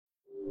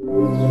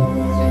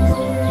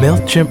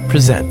MailChimp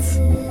presents.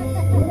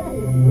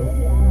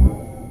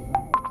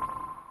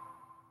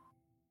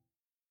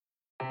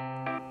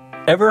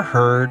 Ever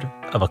heard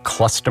of a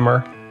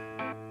cluster?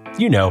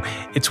 You know,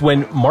 it's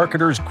when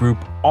marketers group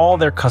all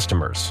their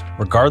customers,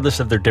 regardless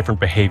of their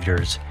different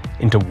behaviors,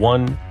 into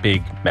one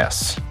big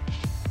mess.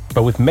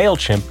 But with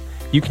MailChimp,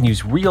 you can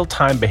use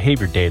real-time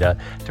behavior data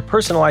to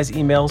personalize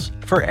emails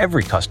for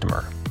every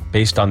customer,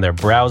 based on their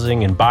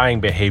browsing and buying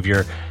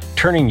behavior,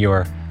 turning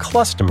your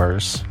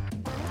customers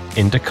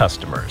into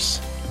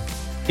customers.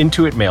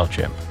 Intuit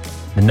MailChimp,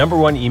 the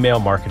 #1 email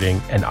marketing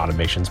and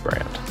automations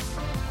brand.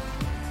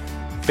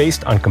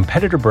 Based on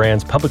competitor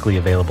brands' publicly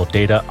available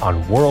data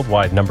on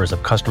worldwide numbers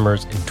of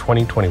customers in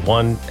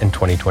 2021 and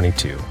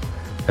 2022.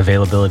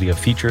 Availability of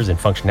features and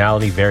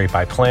functionality vary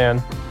by plan,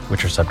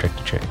 which are subject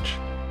to change.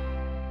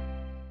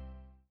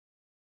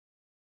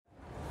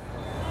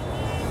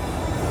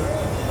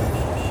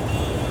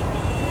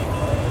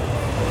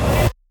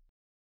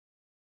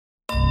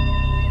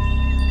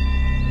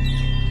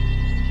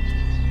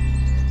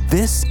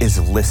 This is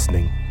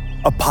Listening,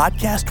 a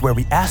podcast where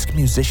we ask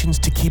musicians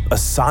to keep a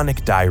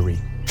sonic diary,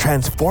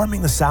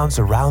 transforming the sounds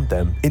around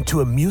them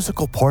into a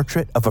musical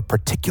portrait of a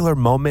particular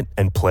moment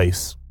and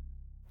place.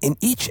 In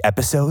each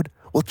episode,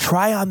 we'll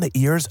try on the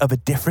ears of a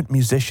different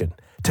musician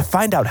to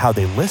find out how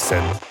they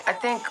listen. I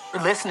think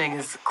listening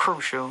is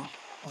crucial,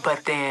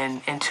 but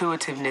then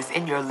intuitiveness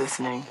in your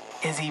listening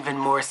is even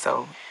more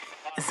so.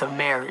 It's a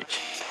marriage.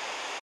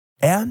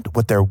 And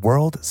what their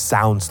world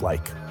sounds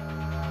like.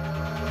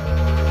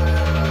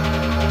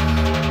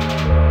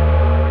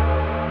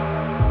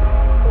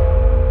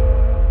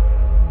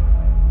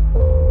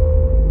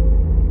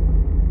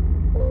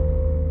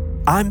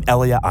 I'm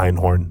Elia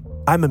Einhorn.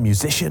 I'm a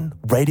musician,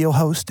 radio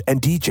host, and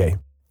DJ.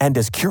 And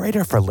as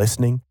curator for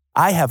Listening,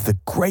 I have the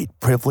great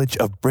privilege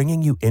of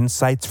bringing you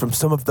insights from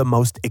some of the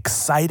most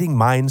exciting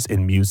minds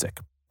in music,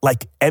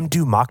 like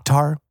Mdu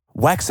Mokhtar,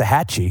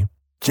 Waxahachie,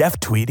 Jeff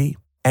Tweedy,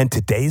 and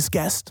today's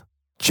guest,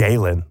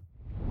 Jlin.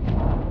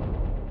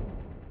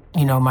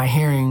 You know, my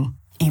hearing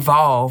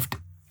evolved,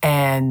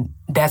 and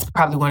that's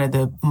probably one of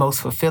the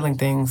most fulfilling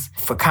things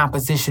for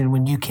composition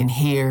when you can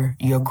hear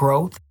your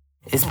growth.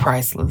 Is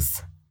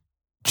priceless.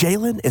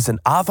 Jlin is an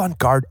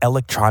avant-garde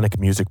electronic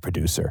music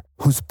producer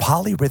whose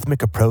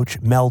polyrhythmic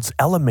approach melds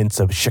elements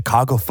of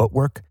Chicago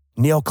footwork,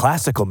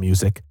 neoclassical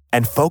music,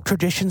 and folk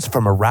traditions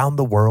from around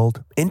the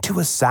world into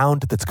a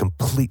sound that's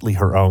completely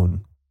her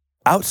own.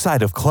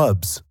 Outside of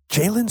clubs,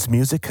 Jlin's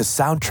music has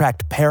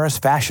soundtracked Paris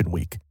Fashion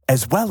Week,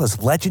 as well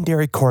as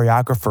legendary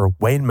choreographer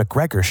Wayne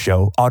McGregor's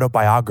show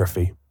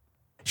Autobiography.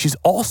 She's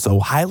also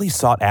highly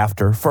sought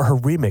after for her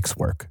remix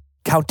work,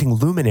 counting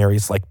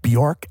luminaries like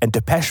Bjork and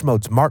Depeche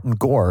Mode's Martin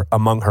Gore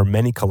among her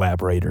many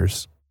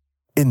collaborators.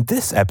 In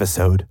this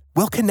episode,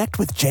 we'll connect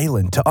with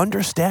Jlin to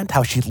understand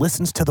how she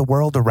listens to the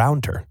world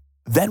around her.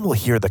 Then we'll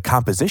hear the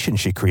composition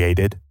she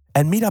created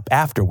and meet up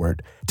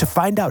afterward to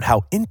find out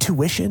how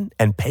intuition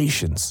and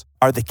patience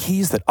are the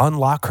keys that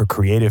unlock her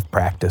creative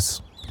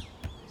practice.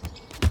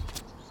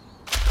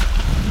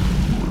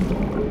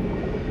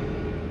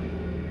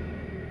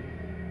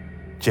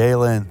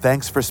 Jlin,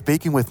 thanks for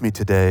speaking with me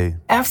today.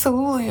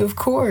 Absolutely, of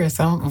course.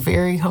 I'm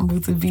very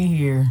humbled to be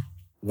here.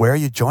 Where are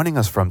you joining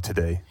us from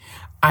today?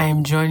 I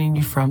am joining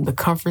you from the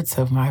comforts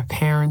of my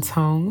parents'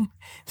 home.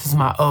 This is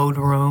my old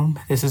room.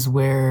 This is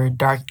where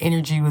Dark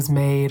Energy was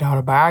made,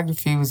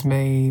 Autobiography was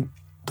made,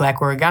 Black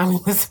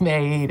Origami was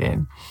made,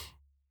 and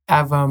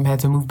I've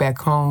had to move back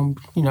home,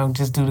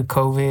 just due to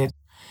COVID.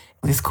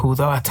 It's cool,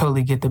 though. I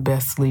totally get the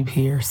best sleep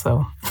here,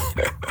 so.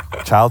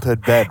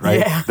 Childhood bed, right?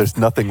 Yeah. There's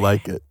nothing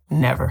like it.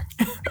 Never.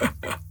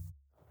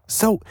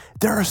 So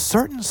there are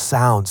certain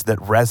sounds that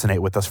resonate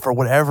with us for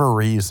whatever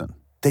reason.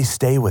 They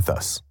stay with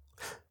us.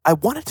 I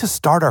wanted to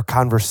start our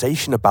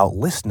conversation about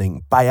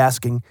listening by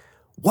asking,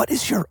 what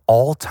is your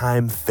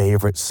all-time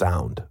favorite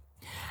sound?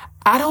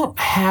 I don't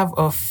have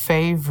a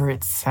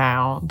favorite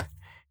sound.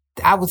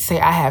 I would say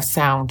I have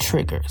sound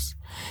triggers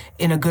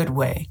in a good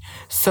way.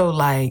 So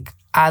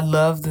I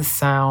love the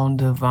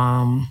sound of,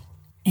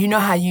 you know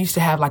how you used to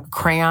have like a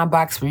crayon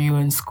box where you were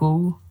in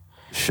school?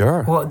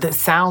 Sure. Well, the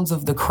sounds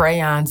of the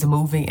crayons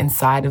moving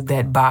inside of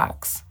that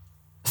box.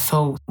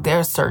 So there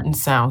are certain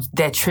sounds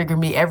that trigger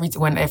me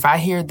if I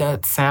hear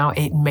that sound,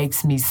 it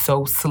makes me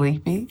so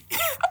sleepy.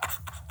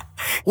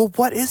 Well,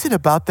 what is it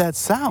about that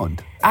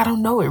sound? I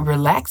don't know. It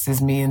relaxes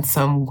me in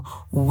some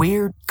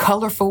weird,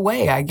 colorful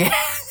way, I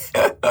guess.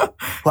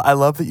 Well, I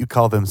love that you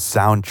call them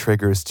sound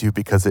triggers too,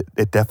 because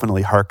it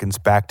definitely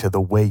harkens back to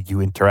the way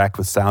you interact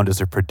with sound as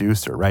a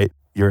producer, right?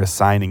 You're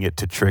assigning it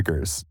to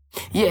triggers.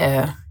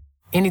 Yeah.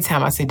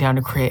 Anytime I sit down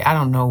to create, I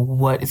don't know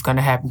what is going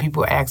to happen.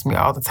 People ask me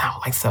all the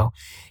time, so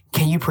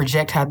can you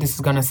project how this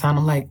is going to sound?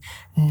 I'm like,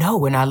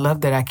 no, and I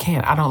love that I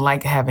can't. I don't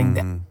like having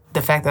that.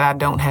 The fact that I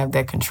don't have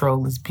that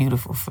control is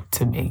beautiful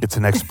to me. It's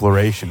an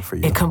exploration for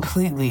you. It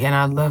completely, and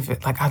I love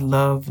it. I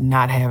love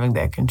not having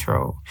that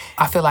control.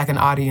 I feel like an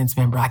audience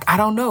member. I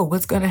don't know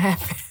what's going to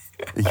happen.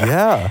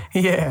 Yeah.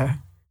 Yeah.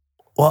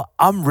 Well,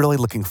 I'm really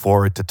looking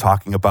forward to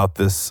talking about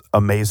this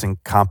amazing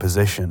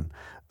composition.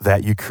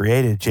 that you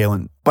created,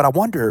 Jlin. But I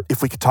wonder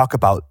if we could talk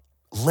about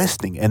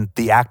listening and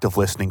the act of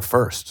listening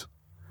first.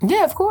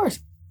 Yeah, of course.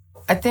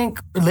 I think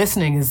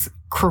listening is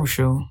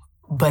crucial,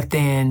 but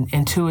then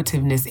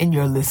intuitiveness in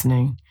your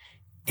listening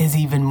is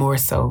even more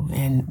so.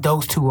 And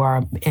those two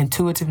are,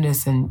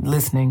 intuitiveness and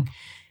listening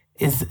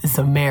is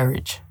a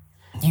marriage.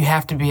 You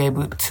have to be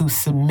able to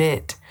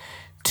submit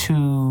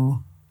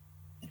to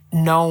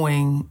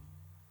knowing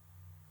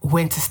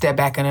when to step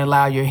back and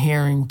allow your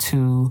hearing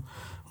to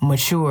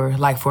mature.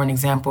 Like, for an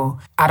example,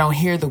 I don't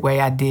hear the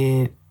way I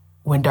did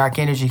when Dark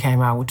Energy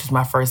came out, which was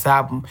my first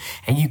album.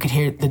 And you could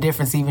hear the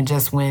difference even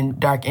just when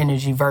Dark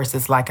Energy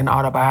versus like an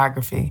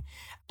autobiography.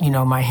 You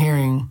know, my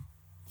hearing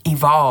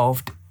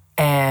evolved.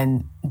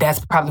 And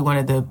that's probably one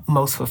of the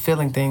most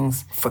fulfilling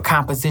things for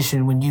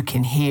composition, when you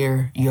can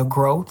hear your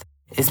growth.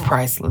 Is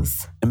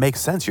priceless. It makes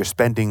sense. You're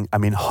spending,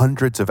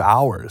 hundreds of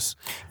hours.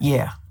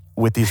 Yeah.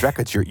 With these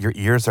records, your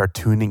ears are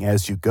tuning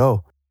as you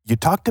go. You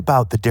talked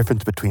about the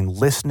difference between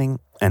listening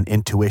and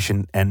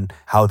intuition and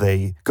how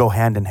they go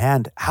hand in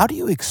hand. How do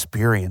you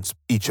experience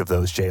each of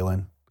those,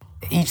 Jlin?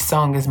 Each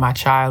song is my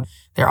child.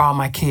 They're all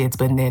my kids,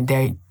 but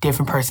they're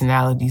different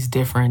personalities,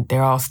 different.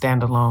 They're all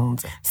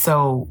standalones.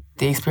 So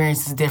the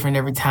experience is different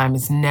every time.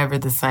 It's never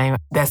the same.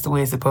 That's the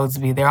way it's supposed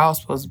to be. They're all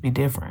supposed to be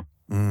different.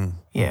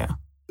 Yeah.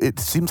 It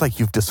seems like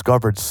you've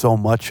discovered so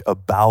much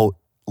about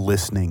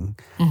listening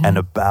and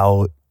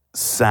about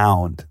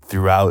sound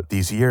throughout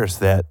these years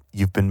that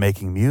you've been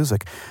making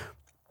music.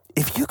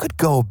 If you could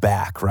go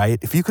back, right?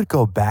 If you could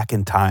go back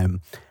in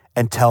time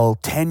and tell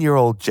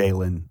 10-year-old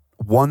Jlin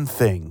one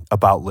thing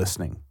about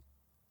listening,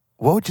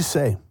 what would you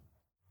say?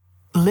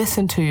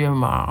 Listen to your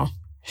mom.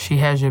 She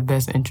has your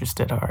best interest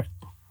at heart.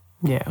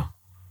 Yeah.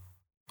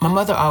 My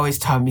mother always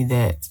taught me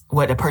that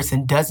what a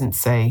person doesn't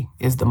say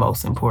is the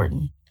most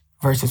important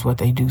versus what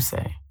they do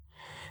say.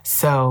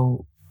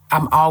 So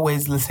I'm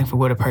always listening for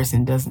what a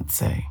person doesn't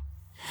say.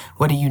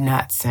 What are you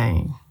not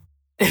saying?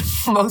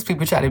 Most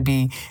people try to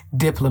be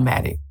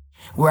diplomatic.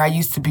 Where I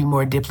used to be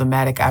more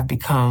diplomatic, I've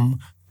become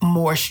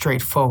more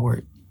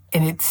straightforward.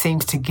 And it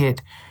seems to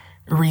get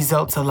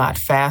results a lot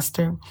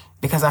faster,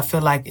 because I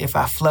feel like if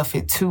I fluff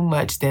it too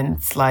much, then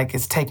it's like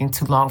it's taking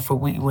too long for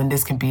when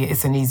this can be,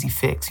 it's an easy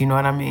fix. You know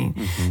what I mean?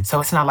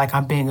 So it's not like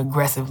I'm being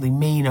aggressively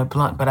mean or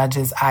blunt, but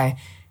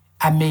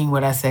I mean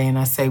what I say and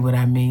I say what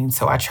I mean.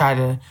 So I try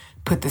to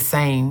put the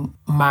same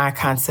mind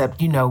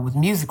concept, with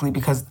musically,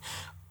 because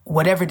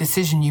whatever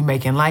decision you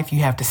make in life, you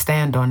have to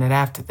stand on it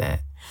after that.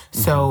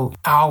 So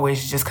I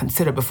always just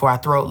consider before I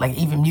throw it, like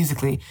even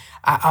musically,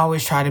 I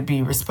always try to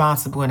be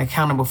responsible and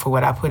accountable for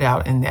what I put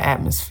out in the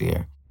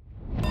atmosphere.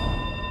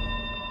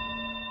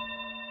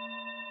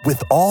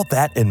 With all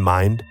that in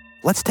mind,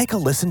 let's take a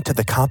listen to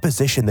the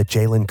composition that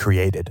Jlin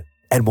created,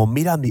 and we'll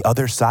meet on the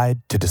other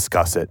side to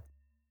discuss it.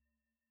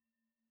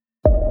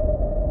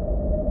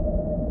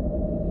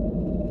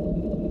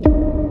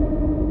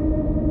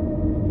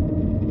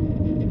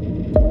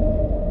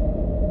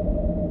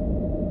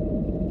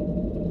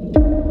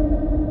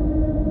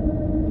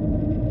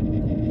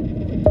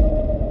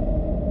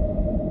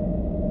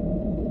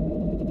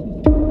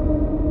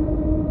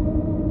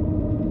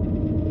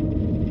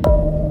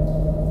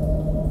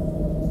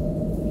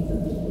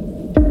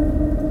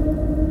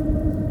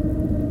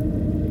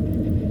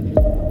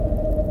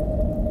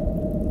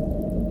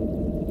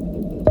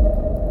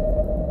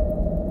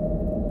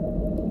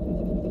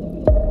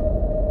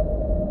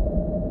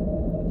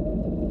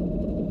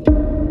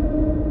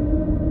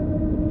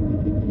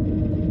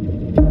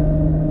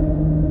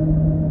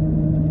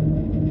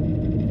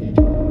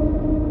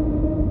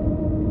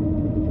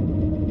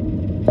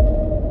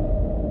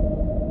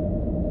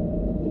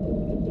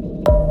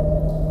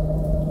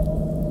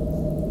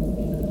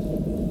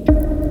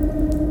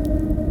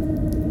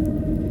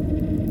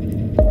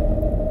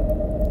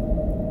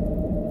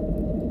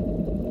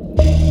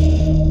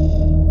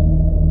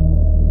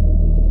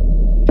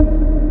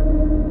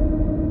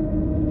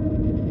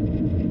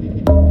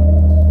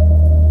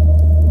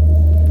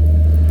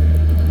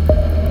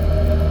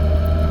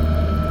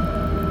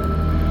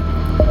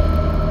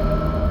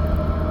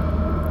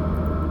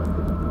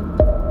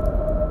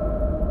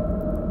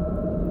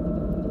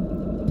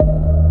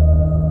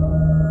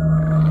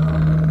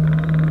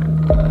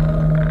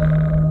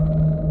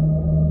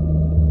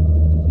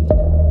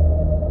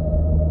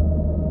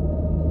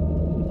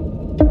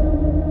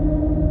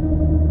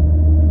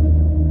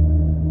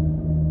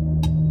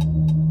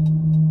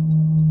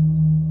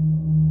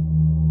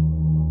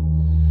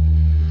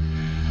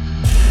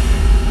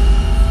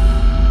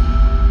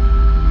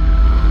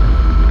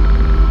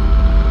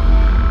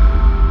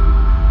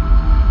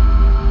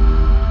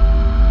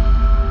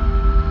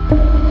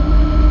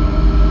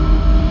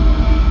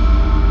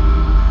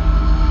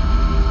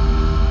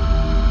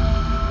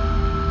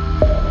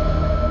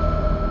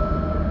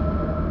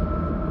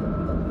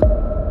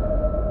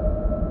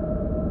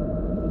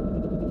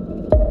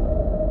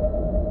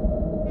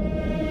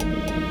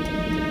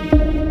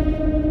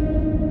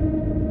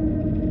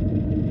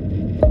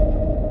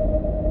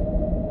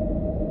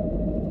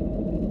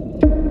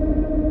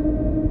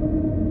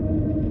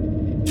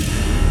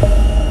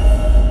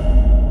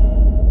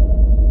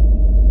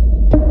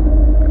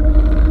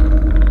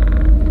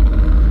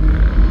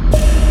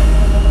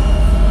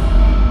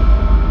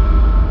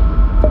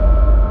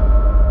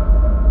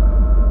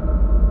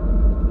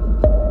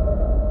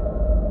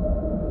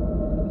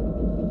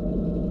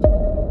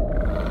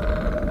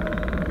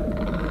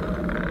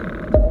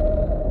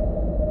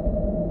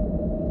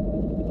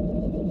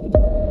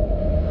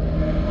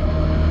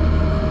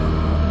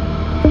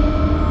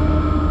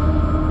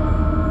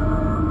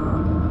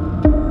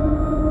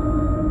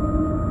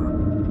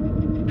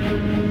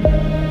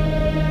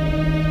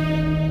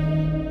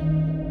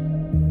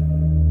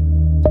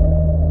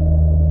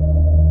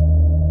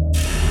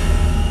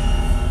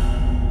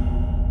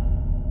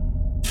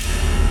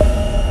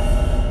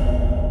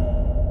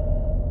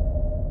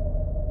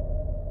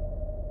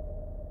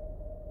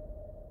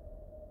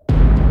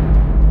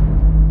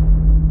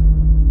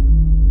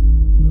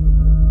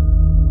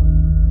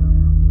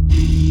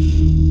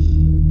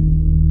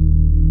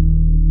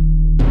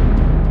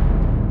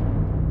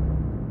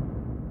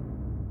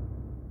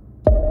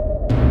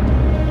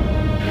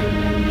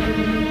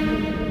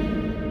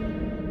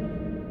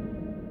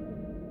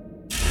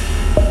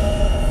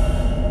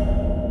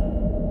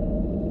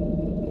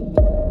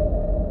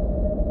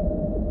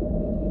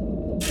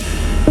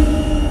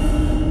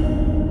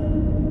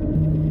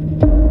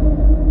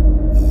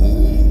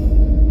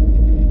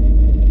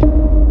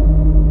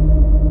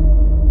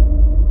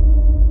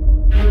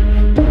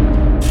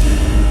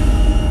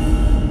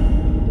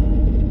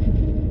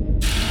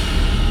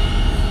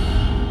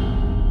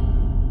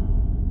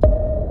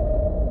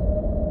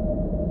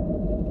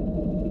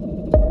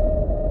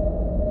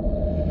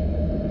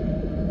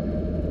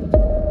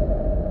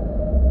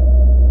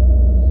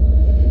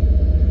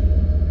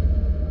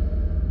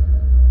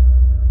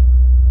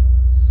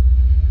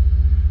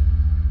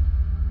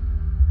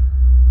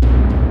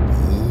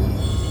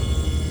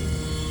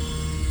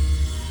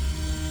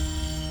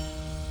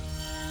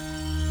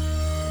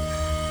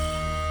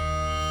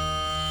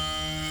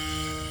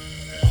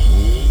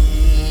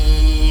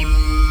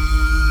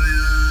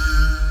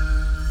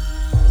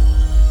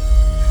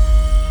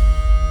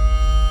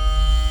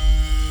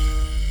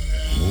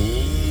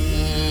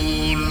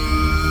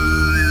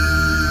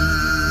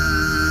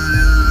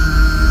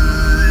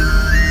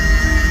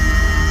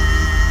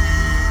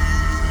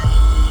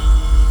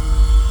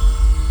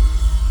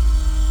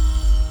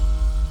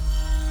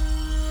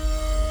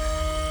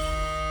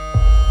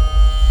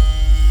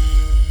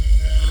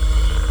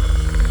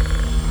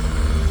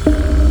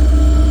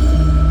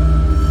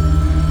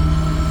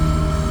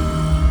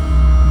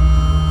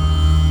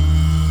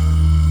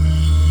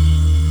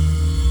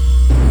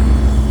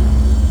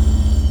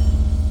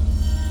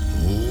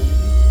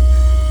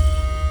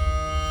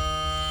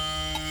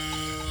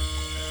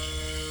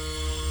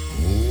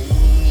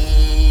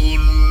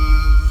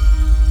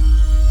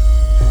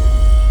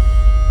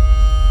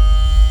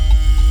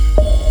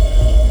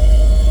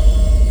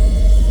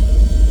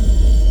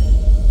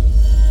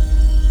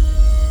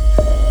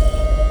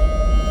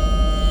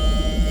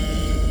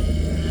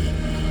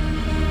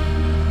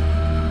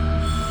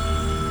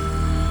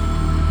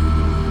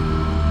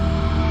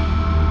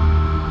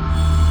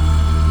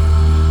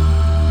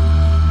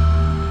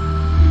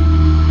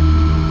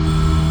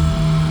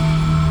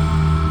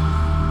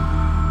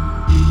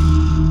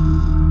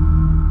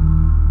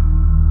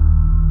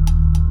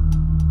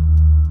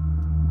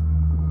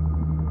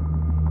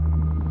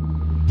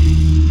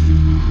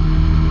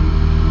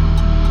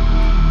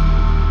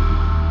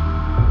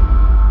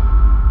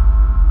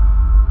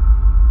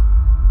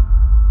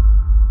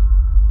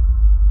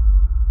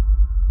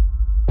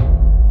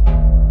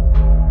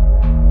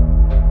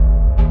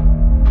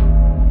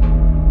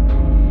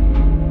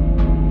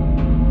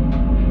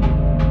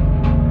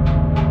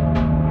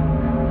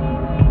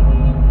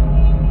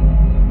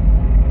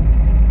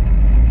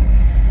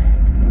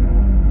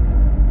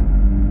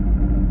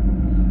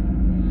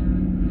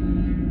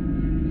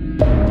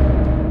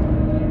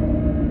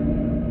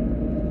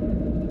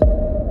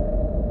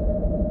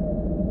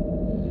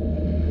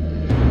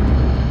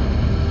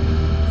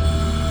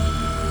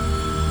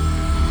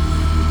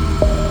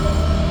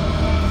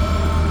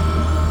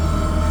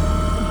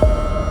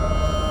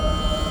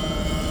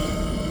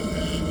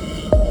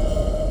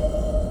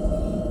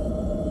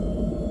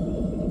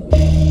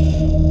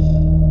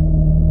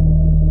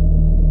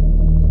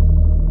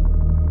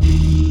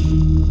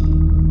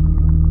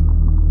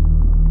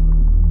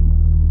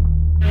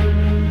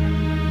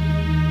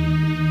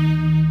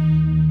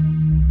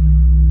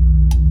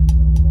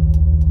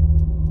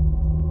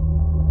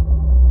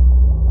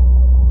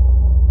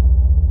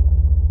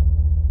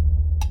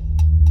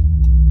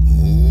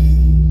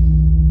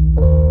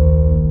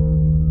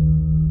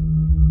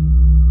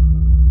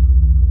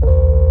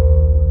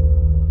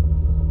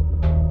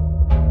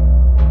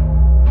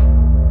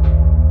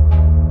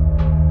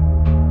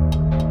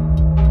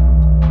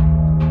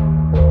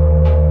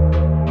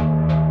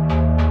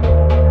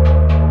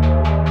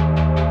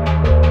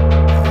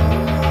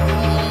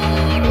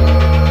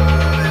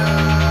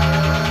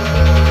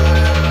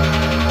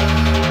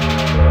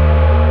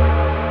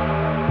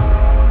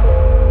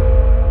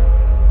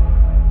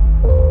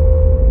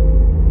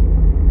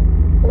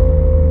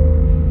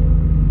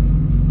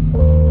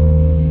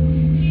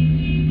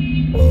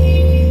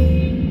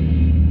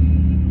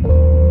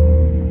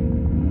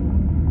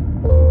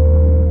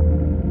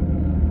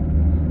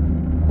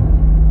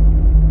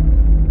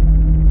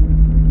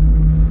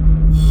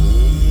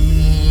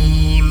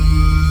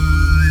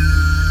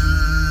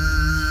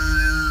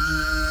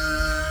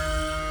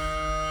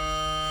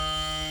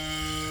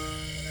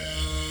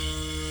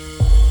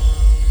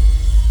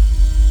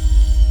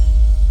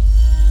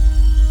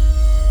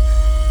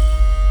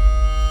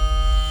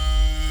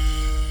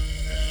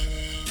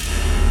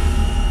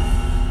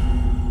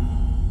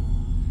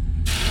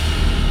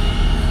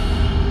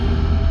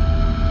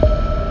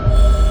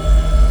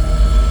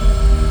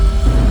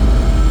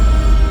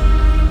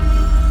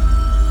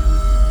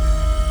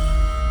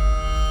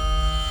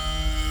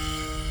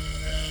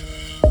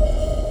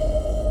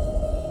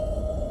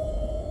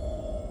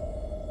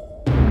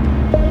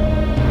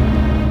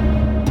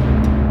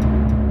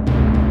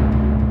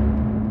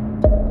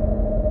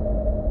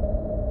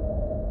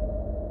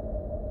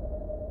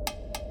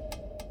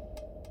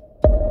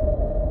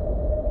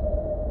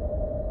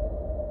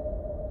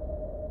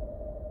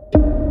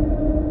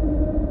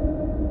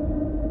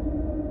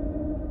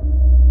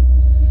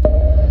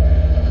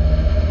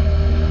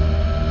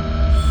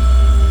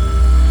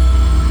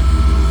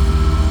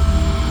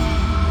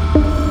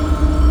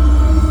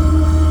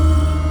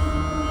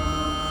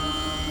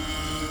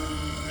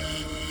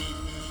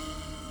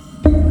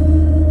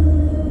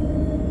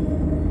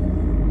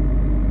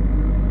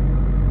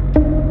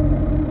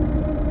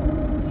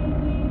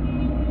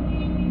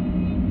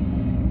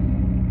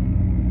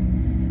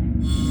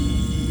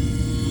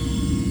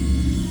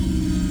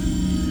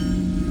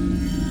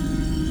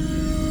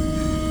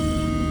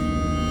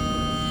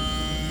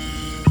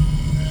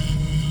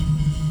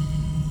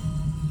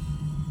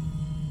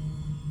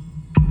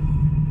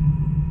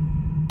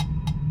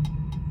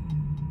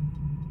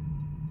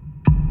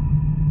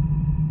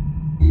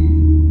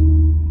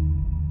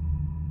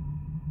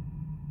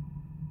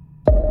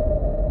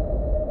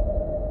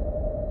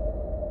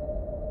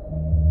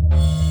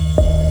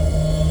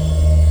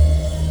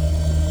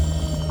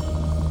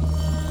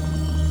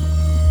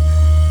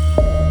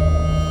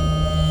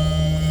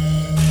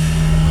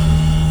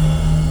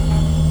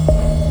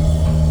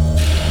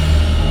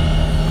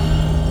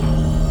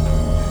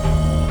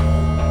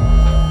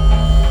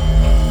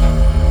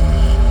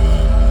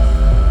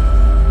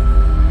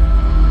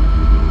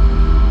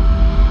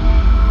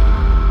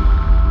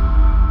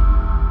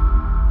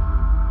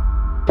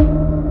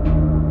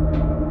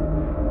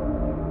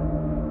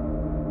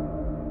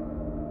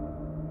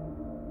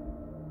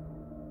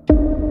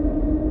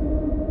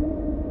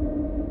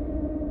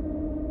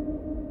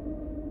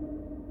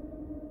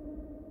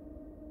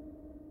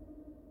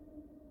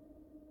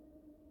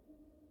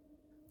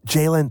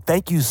 Jlin,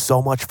 thank you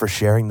so much for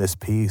sharing this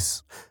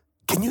piece.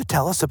 Can you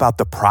tell us about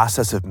the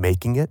process of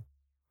making it?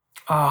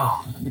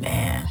 Oh,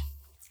 man.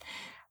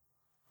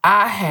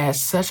 I had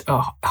such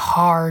a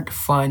hard,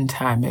 fun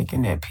time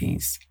making that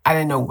piece. I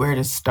didn't know where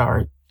to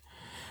start.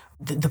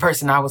 The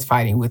person I was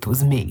fighting with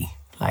was me.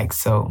 Like,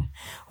 so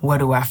what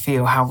do I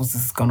feel? How was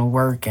this going to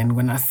work? And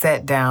when I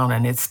sat down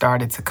and it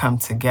started to come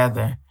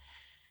together,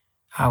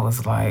 I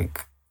was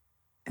like,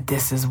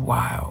 this is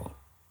wild.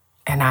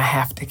 And I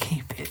have to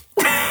keep it.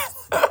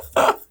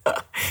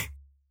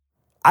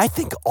 I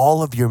think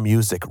all of your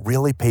music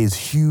really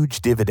pays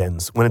huge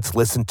dividends when it's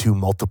listened to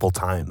multiple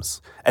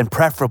times, and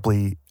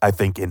preferably, I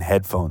think, in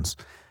headphones.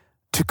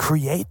 To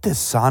create this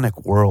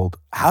sonic world,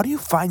 how do you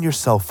find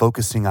yourself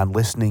focusing on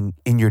listening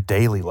in your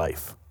daily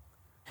life?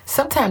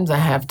 Sometimes I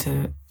have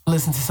to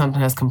listen to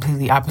something that's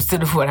completely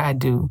opposite of what I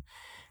do.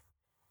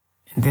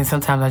 And then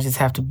sometimes I just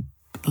have to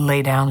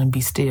lay down and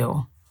be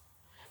still.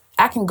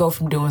 I can go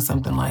from doing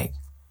something like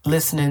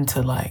listening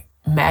to like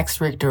Max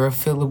Richter or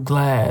Philip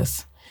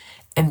Glass,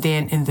 and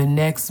then in the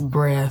next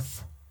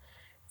breath,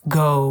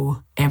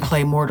 go and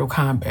play Mortal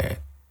Kombat.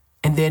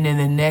 And then in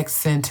the next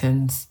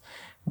sentence,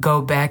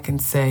 go back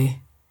and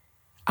say,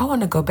 I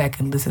want to go back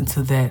and listen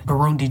to that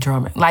Burundi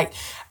drumming. Like,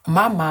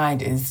 my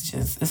mind is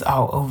just, it's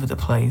all over the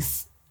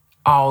place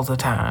all the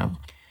time.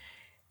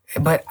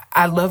 But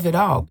I love it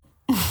all.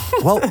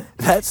 Well,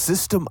 that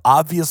system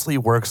obviously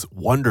works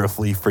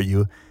wonderfully for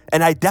you,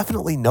 and I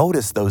definitely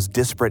notice those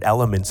disparate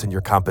elements in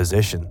your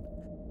composition.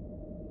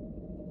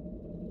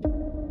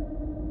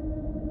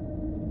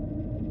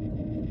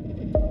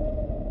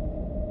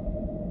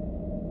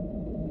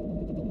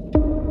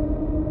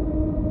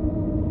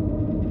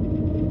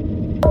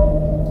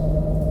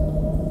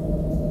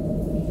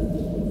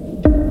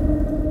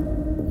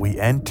 We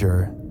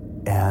enter,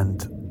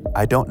 and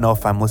I don't know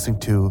if I'm listening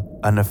to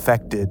an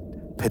affected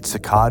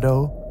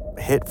pizzicato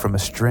hit from a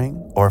string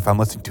or if I'm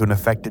listening to an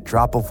affected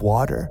drop of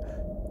water.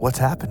 What's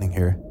happening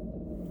here?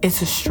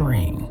 It's a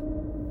string.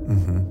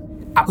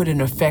 Mm-hmm. I put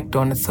an effect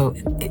on it so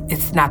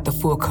it's not the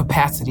full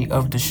capacity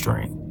of the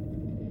string.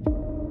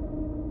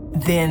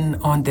 Then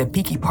on the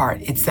peaky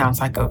part, it sounds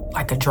like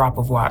a drop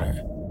of water.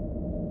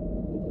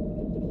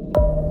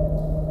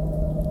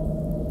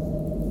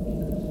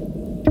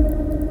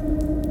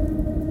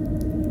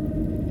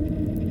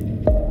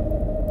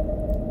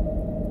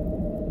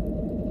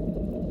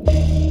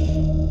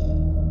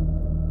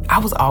 I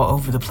was all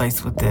over the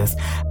place with this.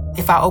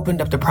 If I opened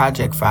up the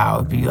project file,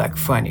 it'd be like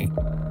funny.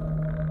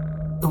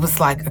 It was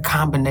like a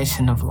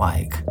combination of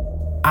like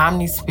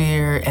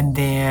Omnisphere, and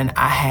then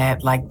I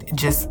had like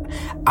just,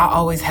 I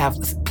always have,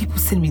 people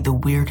send me the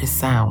weirdest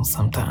sounds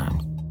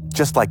sometimes.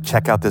 Just like,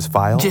 check out this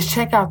file? Just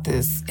check out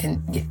this,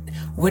 and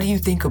what do you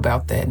think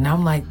about that? And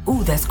I'm like,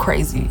 ooh, that's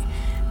crazy.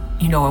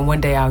 You know, and one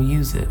day I'll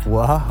use it.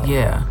 Wow.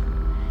 Yeah.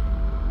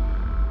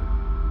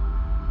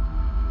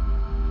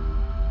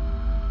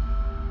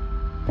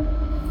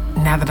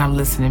 Now that I'm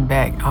listening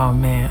back, oh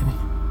man,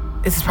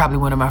 this is probably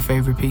one of my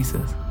favorite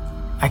pieces.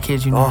 I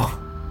kid you not.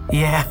 Oh.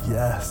 Yeah.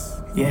 Yes.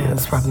 Yeah, yes.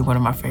 It's probably one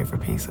of my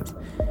favorite pieces.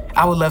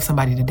 I would love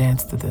somebody to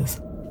dance to this.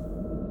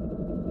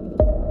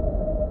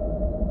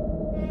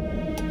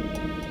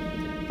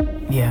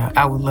 Yeah,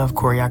 I would love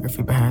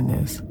choreography behind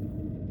this.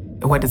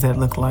 What does that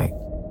look like?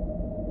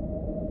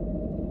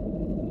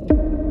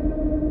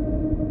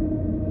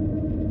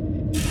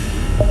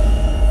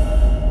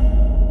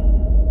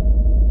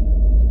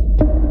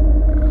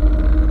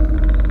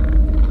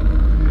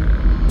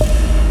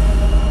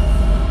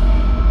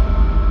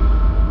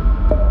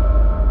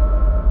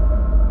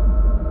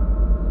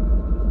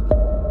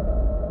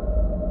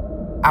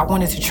 I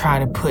wanted to try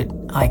to put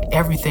like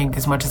everything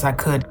as much as I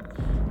could.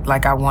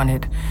 Like I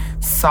wanted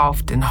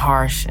soft and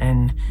harsh,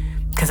 and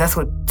because that's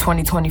what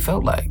 2020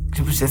 felt like.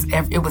 It was just,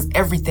 it was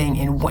everything,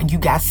 and when you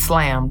got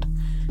slammed,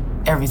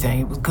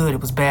 everything. It was good,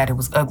 it was bad, it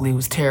was ugly, it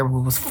was terrible,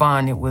 it was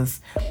fun, it was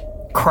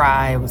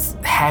cry, it was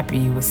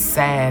happy, it was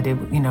sad, it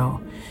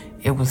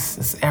was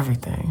just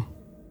everything.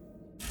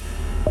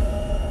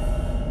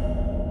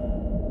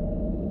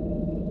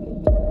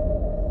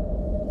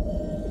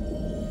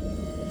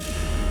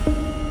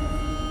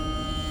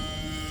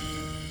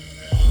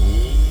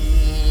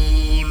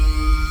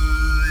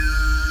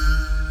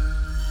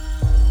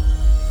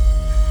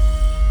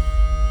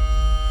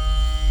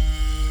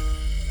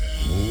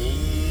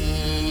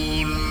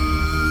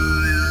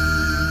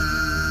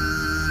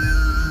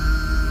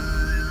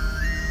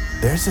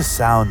 There's a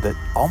sound that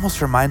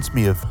almost reminds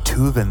me of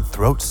Tuvan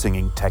throat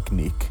singing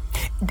technique.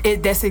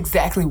 That's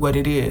exactly what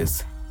it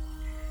is.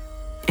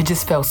 It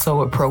just felt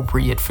so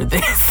appropriate for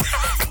this.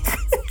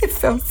 It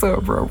felt so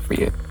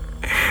appropriate.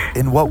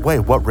 In what way?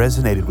 What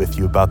resonated with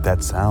you about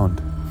that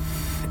sound?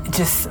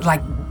 Just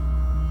like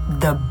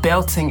the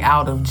belting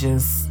out of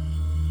just,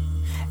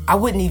 I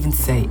wouldn't even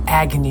say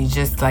agony,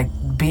 just like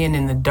being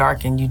in the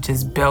dark and you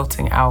just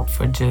belting out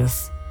for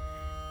just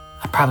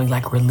probably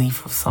like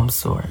relief of some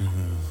sort.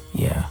 Mm-hmm.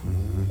 Yeah.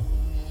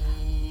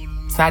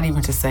 Mm-hmm. It's not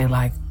even to say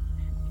like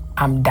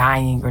I'm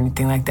dying or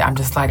anything like that. I'm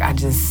just like,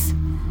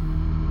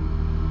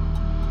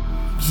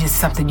 It's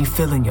just something you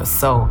feel in your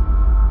soul.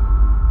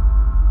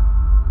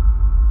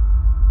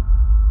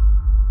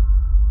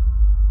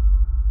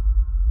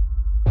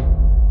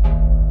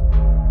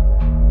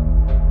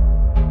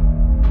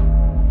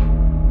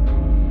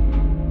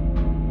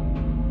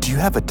 Do you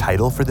have a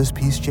title for this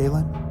piece,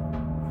 Jlin?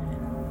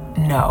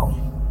 No.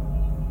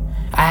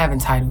 I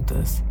haven't titled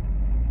this.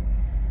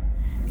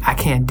 I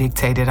can't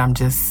dictate it. I'm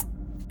just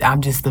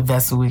the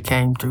vessel it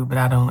came through, but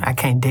I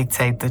can't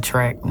dictate the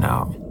track,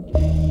 no.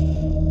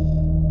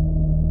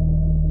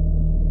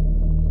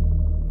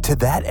 To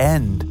that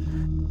end,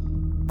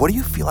 what do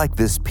you feel like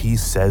this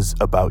piece says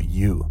about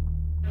you?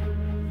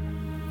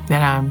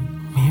 That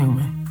I'm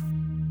human.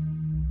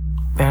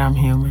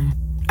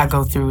 I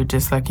go through it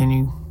just like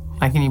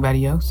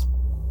anybody else.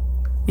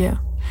 Yeah.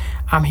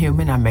 I'm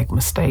human. I make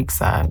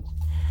mistakes. I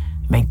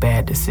make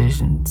bad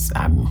decisions.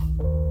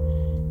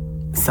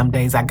 Some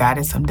days I got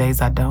it, some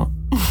days I don't.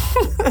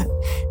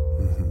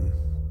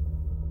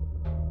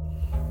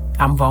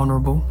 I'm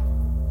vulnerable.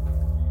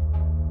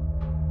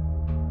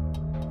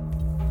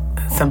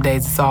 Some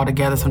days it's all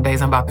together, some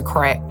days I'm about to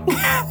crack.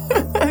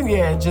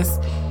 Yeah,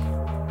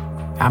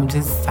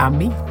 I'm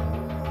me.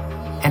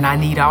 And I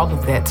need all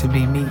of that to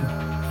be me,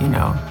 you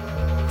know.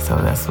 So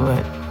that's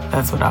what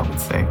I would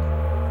say.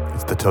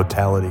 It's the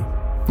totality.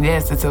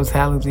 Yes, the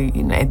totality,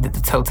 you know, the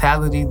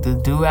totality, the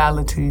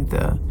duality,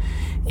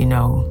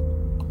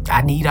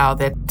 I need all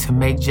that to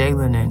make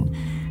Jlin,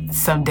 and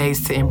some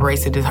days to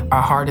embrace it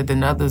are harder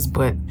than others,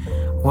 but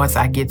once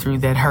I get through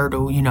that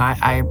hurdle, you know,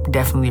 I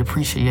definitely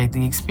appreciate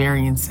the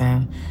experience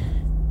and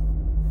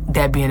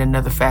that being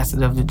another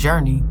facet of the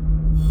journey.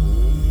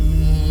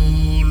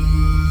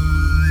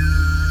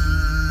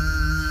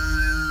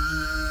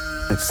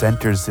 It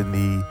centers in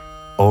the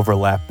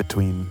overlap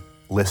between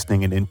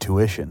listening and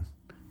intuition.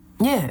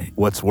 Yeah.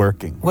 What's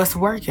working? What's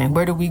working?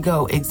 Where do we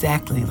go?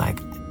 Exactly. Like,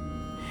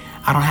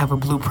 I don't have a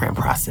blueprint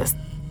process.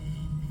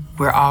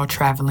 We're all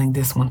traveling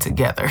this one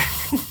together.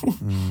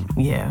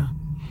 Yeah.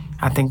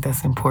 I think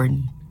that's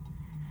important.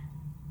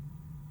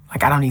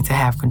 Like, I don't need to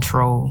have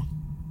control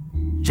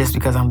just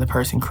because I'm the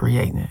person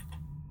creating it.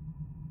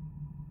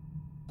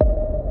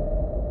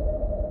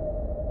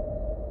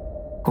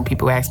 When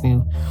people ask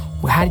me,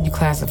 well, how did you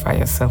classify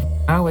yourself?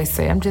 I always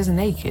say, I'm just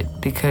naked,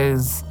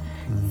 because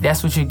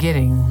that's what you're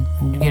getting.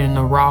 You're getting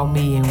the raw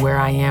me and where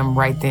I am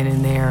right then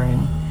and there.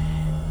 And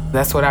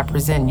that's what I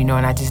present, you know,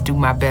 and I just do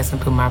my best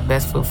and put my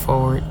best foot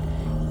forward.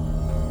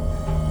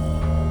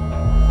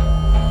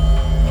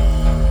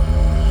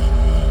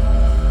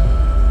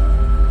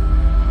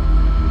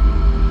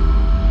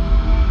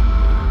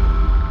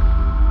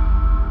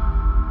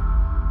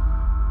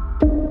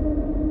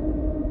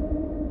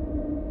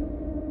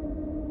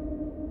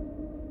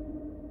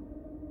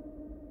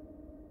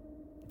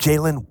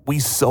 Jlin, we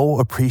so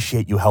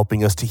appreciate you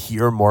helping us to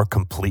hear more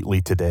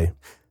completely today.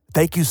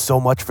 Thank you so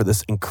much for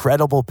this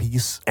incredible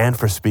piece and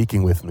for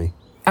speaking with me.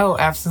 Oh,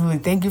 absolutely.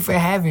 Thank you for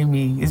having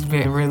me. It's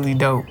been really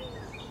dope.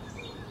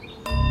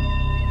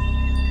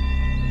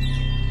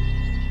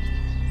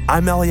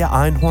 I'm Elia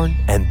Einhorn,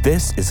 and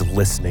this is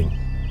Listening.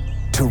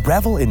 To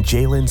revel in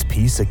Jlin's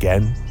piece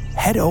again,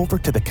 head over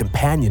to the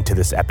companion to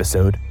this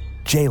episode,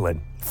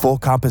 Jlin, Full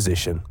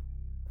Composition.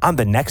 On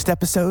the next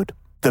episode,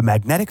 The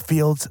Magnetic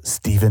Field's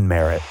Stephen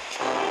Merritt.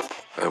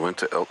 I went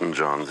to Elton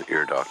John's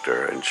ear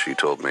doctor, and she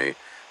told me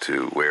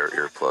to wear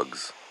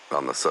earplugs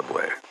on the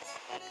subway.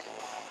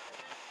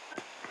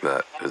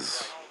 That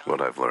is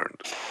what I've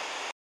learned.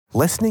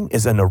 Listening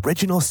is an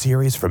original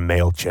series from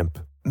MailChimp,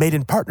 made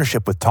in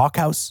partnership with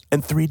Talkhouse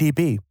and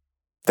 3DB.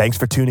 Thanks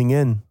for tuning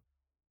in.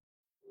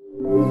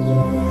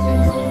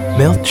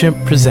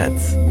 MailChimp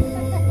presents